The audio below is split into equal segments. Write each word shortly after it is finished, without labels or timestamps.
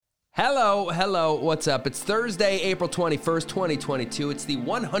Hello, what's up? It's Thursday, April 21st, 2022. It's the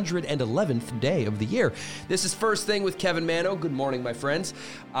 111th day of the year. This is First Thing with Kevin Mano. Good morning, my friends.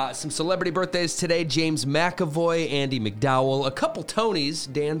 Some celebrity birthdays today. James McAvoy, Andy McDowell, a couple Tonys,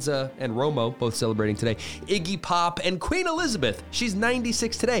 Danza and Romo, both celebrating today. Iggy Pop, and Queen Elizabeth. She's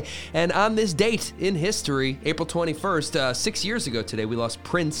 96 today. And on this date in history, April 21st, 6 years ago today, we lost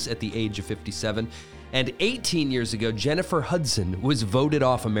Prince at the age of 57. And 18 years ago, Jennifer Hudson was voted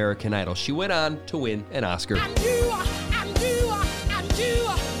off American Idol. She went on to win an Oscar. And you,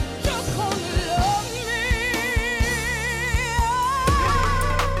 just gonna love me.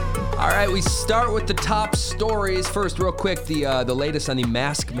 All right, we start with the top stories. First, real quick, the latest on the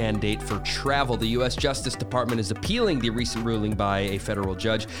mask mandate for travel. The U.S. Justice Department is appealing the recent ruling by a federal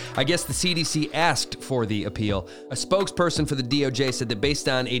judge. I guess the CDC asked for the appeal. A spokesperson for the DOJ said that based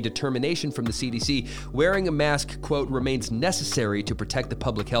on a determination from the CDC, wearing a mask, quote, remains necessary to protect the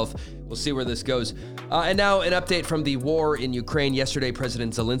public health. We'll see where this goes. And now an update from the war in Ukraine. Yesterday,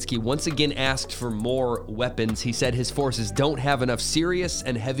 President Zelensky once again asked for more weapons. He said his forces don't have enough serious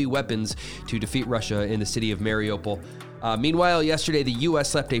and heavy weapons to defeat Russia in the city of Mariupol. Meanwhile, yesterday, the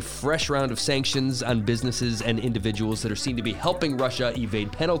U.S. slapped a fresh round of sanctions on businesses and individuals that are seen to be helping Russia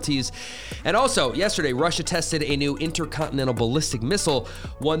evade penalties. And also, yesterday, Russia tested a new intercontinental ballistic missile,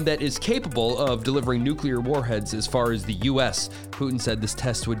 one that is capable of delivering nuclear warheads as far as the U.S. Putin said this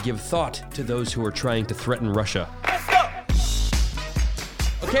test would give thought to those who are trying to threaten Russia.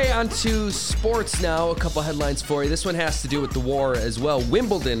 Okay, on to sports now. A couple headlines for you. This one has to do with the war as well.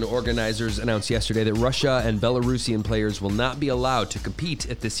 Wimbledon organizers announced yesterday that Russia and Belarusian players will not be allowed to compete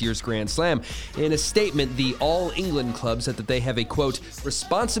at this year's Grand Slam. In a statement, the All England club said that they have a, quote,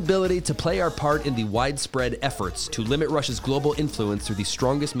 responsibility to play our part in the widespread efforts to limit Russia's global influence through the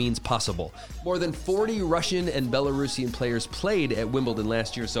strongest means possible. More than 40 Russian and Belarusian players played at Wimbledon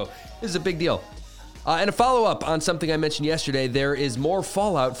last year, so this is a big deal. And a follow-up on something I mentioned yesterday, there is more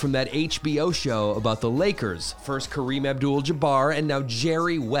fallout from that HBO show about the Lakers. First Kareem Abdul-Jabbar, and now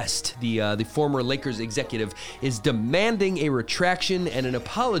Jerry West, the former Lakers executive, is demanding a retraction and an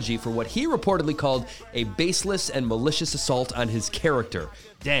apology for what he reportedly called a baseless and malicious assault on his character.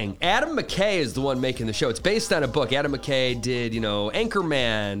 Dang, Adam McKay is the one making the show. It's based on a book. Adam McKay did,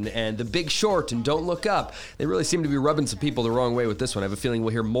 Anchorman and The Big Short and Don't Look Up. They really seem to be rubbing some people the wrong way with this one. I have a feeling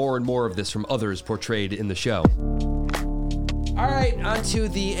we'll hear more and more of this from others portrayed in the show. All right, on to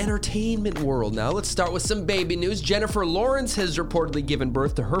the entertainment world now. Let's start with some baby news. Jennifer Lawrence has reportedly given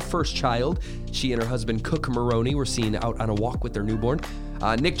birth to her first child. She and her husband, Cook Maroney, were seen out on a walk with their newborn.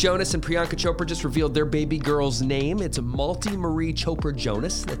 Nick Jonas and Priyanka Chopra just revealed their baby girl's name. It's Malti Marie Chopra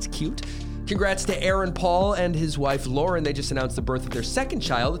Jonas. That's cute. Congrats to Aaron Paul and his wife, Lauren. They just announced the birth of their second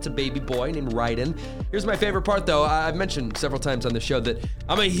child. It's a baby boy named Raiden. Here's my favorite part, though. I've mentioned several times on the show that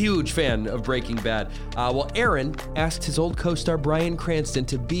I'm a huge fan of Breaking Bad. Well, Aaron asked his old co-star Bryan Cranston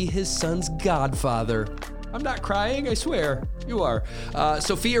to be his son's godfather. I'm not crying, I swear. You are.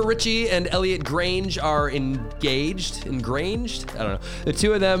 Sophia Richie and Elliot Grange are engaged. I don't know. The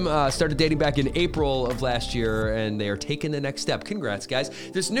two of them started dating back in April of last year, and they are taking the next step. Congrats, guys.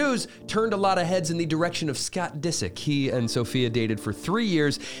 This news turned a lot of heads in the direction of Scott Disick. He and Sophia dated for 3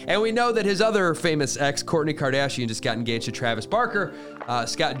 years, and we know that his other famous ex, Kourtney Kardashian, just got engaged to Travis Barker.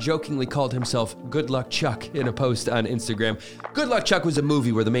 Scott jokingly called himself Good Luck Chuck in a post on Instagram. Good Luck Chuck was a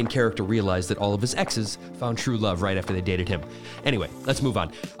movie where the main character realized that all of his exes found true love right after they dated him. Anyway, let's move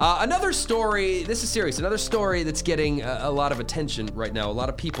on. Another story, this is serious, another story that's getting a lot of attention right now. A lot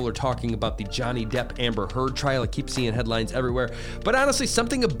of people are talking about the Johnny Depp Amber Heard trial. I keep seeing headlines everywhere. But honestly,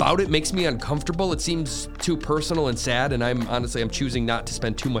 something about it makes me uncomfortable. It seems too personal and sad, and I'm choosing not to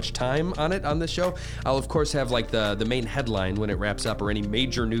spend too much time on it on this show. I'll, of course, have like the main headline when it wraps up or any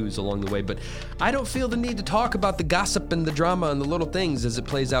major news along the way, but I don't feel the need to talk about the gossip and the drama and the little things as it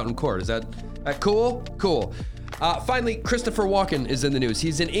plays out in court. Is that cool? Cool. Finally, Christopher Walken is in the news.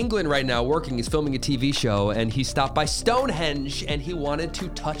 He's in England right now working. He's filming a TV show, and he stopped by Stonehenge, and he wanted to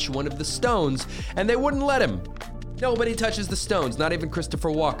touch one of the stones, and they wouldn't let him. Nobody touches the stones, not even Christopher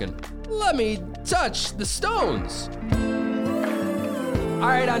Walken. Let me touch the stones. All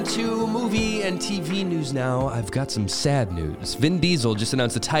right, on to movie and TV news now. I've got some sad news. Vin Diesel just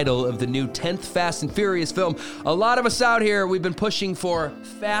announced the title of the new 10th Fast and Furious film. A lot of us out here, we've been pushing for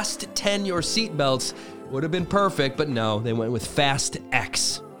Fast 10 Your Seatbelts. Would have been perfect, but no, they went with Fast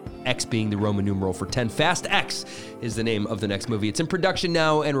X. X being the Roman numeral for 10. Fast X is the name of the next movie. It's in production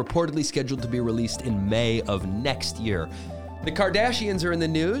now and reportedly scheduled to be released in May of next year. The Kardashians are in the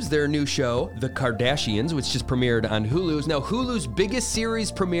news. Their new show, The Kardashians, which just premiered on Hulu, is now Hulu's biggest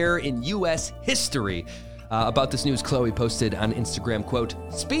series premiere in U.S. history. About this news, Chloe posted on Instagram, quote,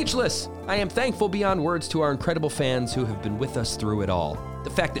 "Speechless! I am thankful beyond words to our incredible fans who have been with us through it all." The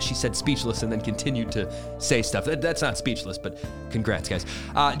fact that she said speechless and then continued to say stuff, that's not speechless, but congrats, guys.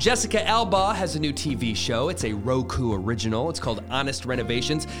 Jessica Alba has a new TV show. It's a Roku original. It's called Honest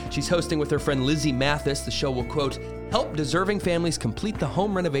Renovations. She's hosting with her friend Lizzie Mathis. The show will, quote, "help deserving families complete the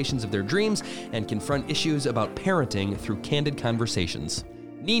home renovations of their dreams and confront issues about parenting through candid conversations."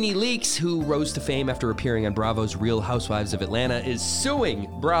 Nene Leakes, who rose to fame after appearing on Bravo's Real Housewives of Atlanta, is suing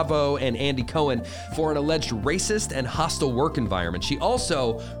Bravo and Andy Cohen for an alleged racist and hostile work environment. She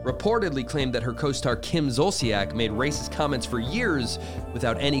also reportedly claimed that her co-star Kim Zolciak made racist comments for years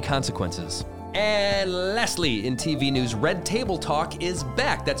without any consequences. And lastly, in TV news, Red Table Talk is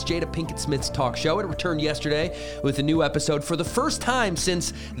back. That's Jada Pinkett Smith's talk show. It returned yesterday with a new episode for the first time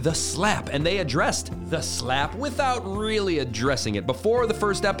since The Slap, and they addressed The Slap without really addressing it. Before the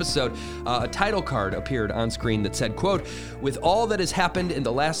first episode, a title card appeared on screen that said, quote, "With all that has happened in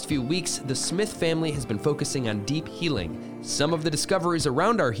the last few weeks, the Smith family has been focusing on deep healing. Some of the discoveries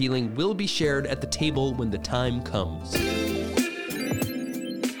around our healing will be shared at the table when the time comes."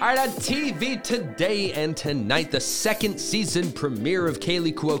 All right, on TV today and tonight, the second season premiere of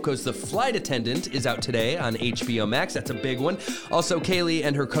Kaylee Cuoco's The Flight Attendant is out today on HBO Max. That's a big one. Also, Kaylee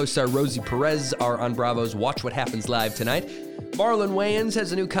and her co-star Rosie Perez are on Bravo's Watch What Happens Live tonight. Marlon Wayans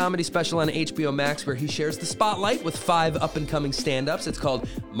has a new comedy special on HBO Max where he shares the spotlight with 5 up-and-coming stand-ups. It's called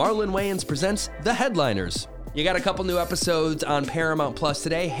Marlon Wayans Presents The Headliners. You got a couple new episodes on Paramount Plus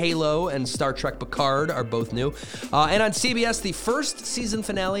today. Halo and Star Trek Picard are both new. And on CBS, the first season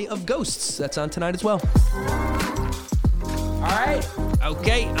finale of Ghosts. That's on tonight as well. All right.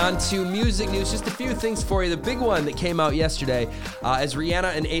 Okay, on to music news. Just a few things for you. The big one that came out yesterday, as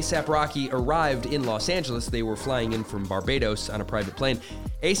Rihanna and A$AP Rocky arrived in Los Angeles, they were flying in from Barbados on a private plane.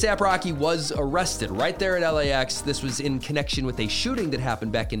 A$AP Rocky was arrested right there at LAX. This was in connection with a shooting that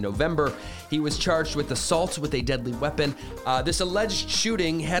happened back in November. He was charged with assault with a deadly weapon. This alleged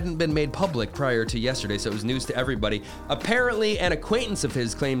shooting hadn't been made public prior to yesterday, so it was news to everybody. Apparently, an acquaintance of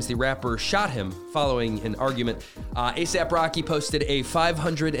his claims the rapper shot him following an argument. A$AP Rocky posted a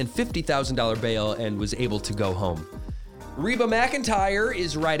 $550,000 bail and was able to go home. Reba McEntire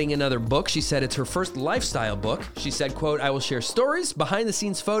is writing another book. She said it's her first lifestyle book. She said, quote, "I will share stories,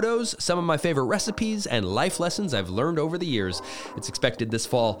 behind-the-scenes photos, some of my favorite recipes, and life lessons I've learned over the years." It's expected this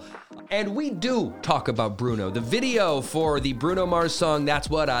fall. And we do talk about Bruno. The video for the Bruno Mars song, That's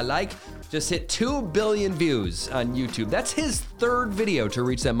What I Like, just hit 2 billion views on YouTube. That's his third video to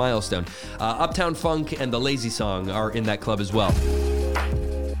reach that milestone. Uptown Funk and The Lazy Song are in that club as well.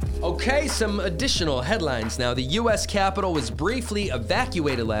 Okay, some additional headlines now. The U.S. Capitol was briefly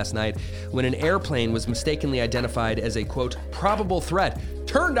evacuated last night when an airplane was mistakenly identified as a, quote, "probable threat."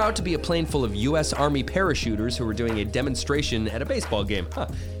 Turned out to be a plane full of U.S. Army parachuters who were doing a demonstration at a baseball game.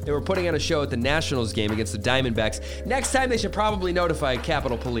 They were putting on a show at the Nationals game against the Diamondbacks. Next time, they should probably notify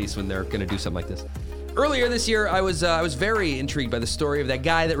Capitol Police when they're going to do something like this. Earlier this year, I was very intrigued by the story of that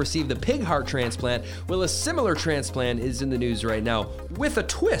guy that received the pig heart transplant. Well, a similar transplant is in the news right now with a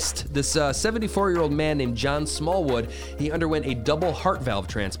twist. This 74-year-old man named John Smallwood, he underwent a double heart valve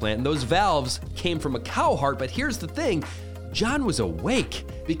transplant, and those valves came from a cow heart. But here's the thing. John was awake.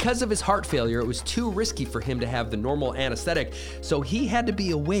 Because of his heart failure, it was too risky for him to have the normal anesthetic, so he had to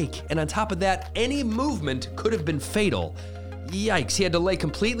be awake. And on top of that, any movement could have been fatal. Yikes, he had to lay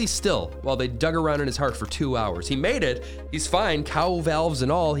completely still while they dug around in his heart for 2 hours. He made it. He's fine, cow valves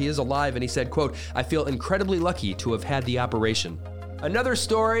and all. He is alive, and he said, quote, "I feel incredibly lucky to have had the operation." Another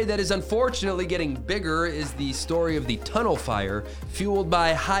story that is unfortunately getting bigger is the story of the tunnel fire. Fueled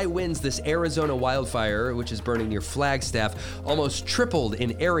by high winds, this Arizona wildfire, which is burning near Flagstaff, almost tripled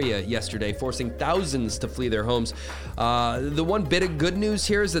in area yesterday, forcing thousands to flee their homes. The one bit of good news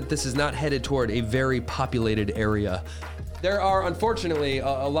here is that this is not headed toward a very populated area. There are, unfortunately,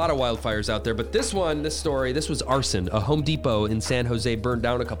 a lot of wildfires out there, but this was arson. A Home Depot in San Jose burned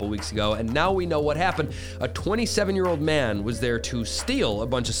down a couple weeks ago, and now we know what happened. A 27-year-old man was there to steal a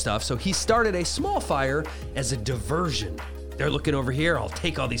bunch of stuff, so he started a small fire as a diversion. They're looking over here, I'll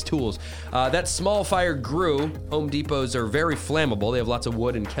take all these tools. That small fire grew. Home Depots are very flammable. They have lots of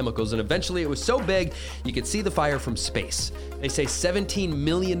wood and chemicals, and eventually it was so big, you could see the fire from space. They say $17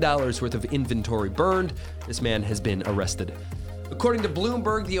 million worth of inventory burned. This man has been arrested. According to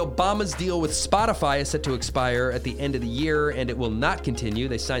Bloomberg, the Obama's deal with Spotify is set to expire at the end of the year, and it will not continue.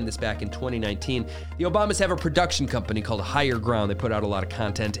 They signed this back in 2019. The Obamas have a production company called Higher Ground. They put out a lot of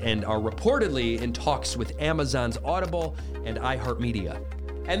content and are reportedly in talks with Amazon's Audible and iHeartMedia.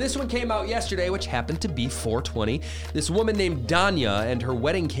 And this one came out yesterday, which happened to be 420. This woman named Danya and her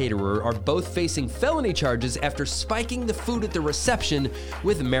wedding caterer are both facing felony charges after spiking the food at the reception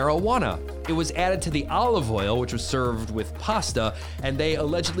with marijuana. It was added to the olive oil, which was served with pasta, and they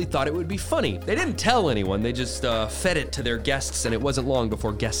allegedly thought it would be funny. They didn't tell anyone, they just fed it to their guests, and it wasn't long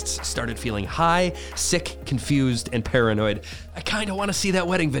before guests started feeling high, sick, confused, and paranoid. I kinda wanna see that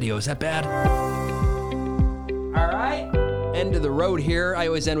wedding video, is that bad? All right. End of the road here. I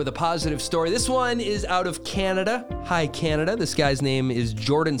always end with a positive story. This one is out of Canada. Hi, Canada. This guy's name is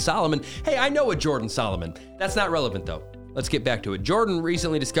Jordan Solomon. Hey, I know a Jordan Solomon. That's not relevant, though. Let's get back to it. Jordan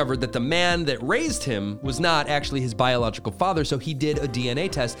recently discovered that the man that raised him was not actually his biological father, so he did a DNA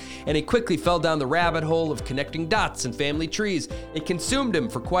test, and he quickly fell down the rabbit hole of connecting dots and family trees. It consumed him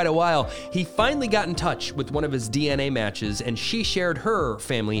for quite a while. He finally got in touch with one of his DNA matches, and she shared her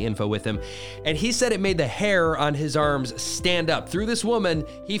family info with him, and he said it made the hair on his arms stand up. Through this woman,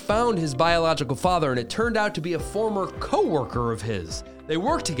 he found his biological father, and it turned out to be a former co-worker of his. They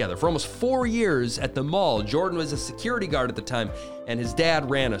worked together for almost 4 years at the mall. Jordan was a security guard at the time, and his dad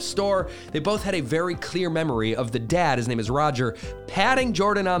ran a store. They both had a very clear memory of the dad, his name is Roger, patting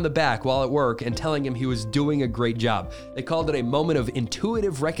Jordan on the back while at work and telling him he was doing a great job. They called it a moment of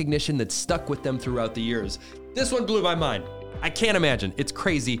intuitive recognition that stuck with them throughout the years. This one blew my mind. I can't imagine. It's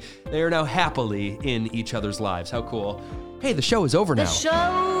crazy. They are now happily in each other's lives. How cool. Hey, the show is over now. The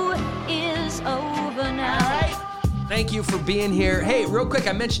show is over now. Thank you for being here. Hey, real quick,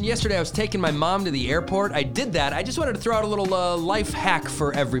 I mentioned yesterday I was taking my mom to the airport. I did that. I just wanted to throw out a little life hack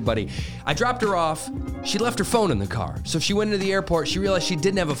for everybody. I dropped her off. She left her phone in the car. So she went into the airport. She realized she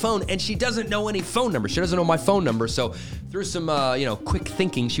didn't have a phone, and she doesn't know any phone number. She doesn't know my phone number. So through some, quick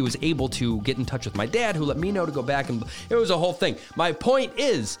thinking, she was able to get in touch with my dad, who let me know to go back, and it was a whole thing. My point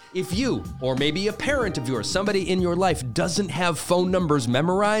is, if you, or maybe a parent of yours, somebody in your life doesn't have phone numbers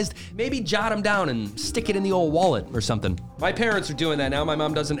memorized, maybe jot them down and stick it in the old wallet or something. My parents are doing that now. My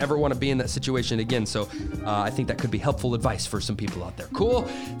mom doesn't ever want to be in that situation again, so I think that could be helpful advice for some people out there. Cool.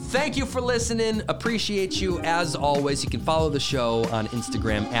 Thank you for listening. Appreciate you as always. You can follow the show on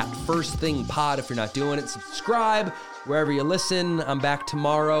Instagram at First Thing Pod if you're not doing it. Subscribe wherever you listen. I'm back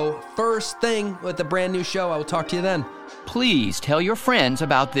tomorrow. First Thing with a brand new show. I will talk to you then. Please tell your friends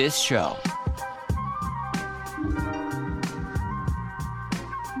about this show.